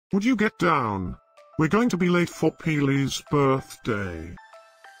Would you get down? We're going to be late for Pili's birthday.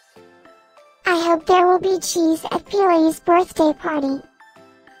 I hope there will be cheese at Pili's birthday party.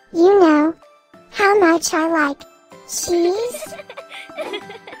 You know how much I like cheese.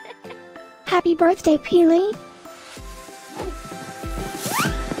 Happy birthday, Pili!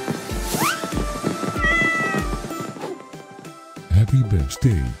 Happy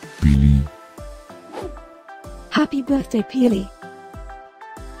birthday, Pili. Happy birthday, Pili!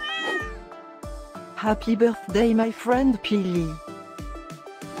 Happy birthday, my friend Pili.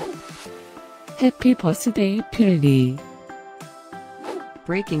 Happy birthday, Pili.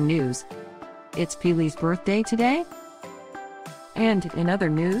 Breaking news. It's Pili's birthday today? And in other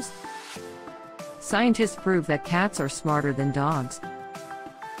news, scientists prove that cats are smarter than dogs.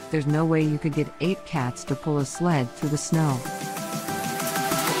 There's no way you could get 8 cats to pull a sled through the snow.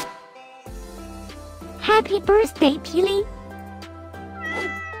 Happy birthday, Pili!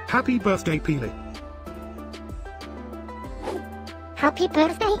 Happy birthday, Pili. Happy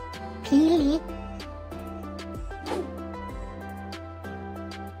birthday, Pili!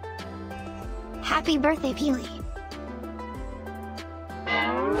 Happy birthday, Pili!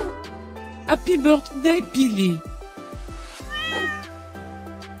 Happy birthday, Pili.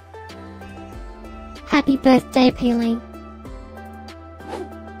 Happy birthday, Pili!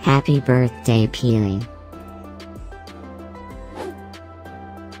 Happy birthday, Pili.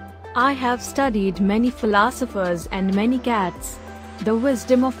 I have studied many philosophers and many cats. The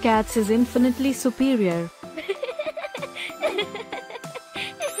wisdom of cats is infinitely superior.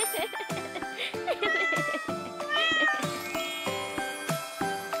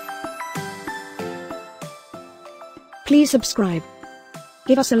 Please subscribe,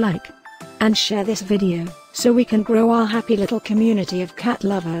 give us a like, and share this video, so we can grow our happy little community of cat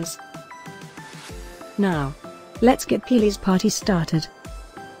lovers. Now, let's get Pili's party started.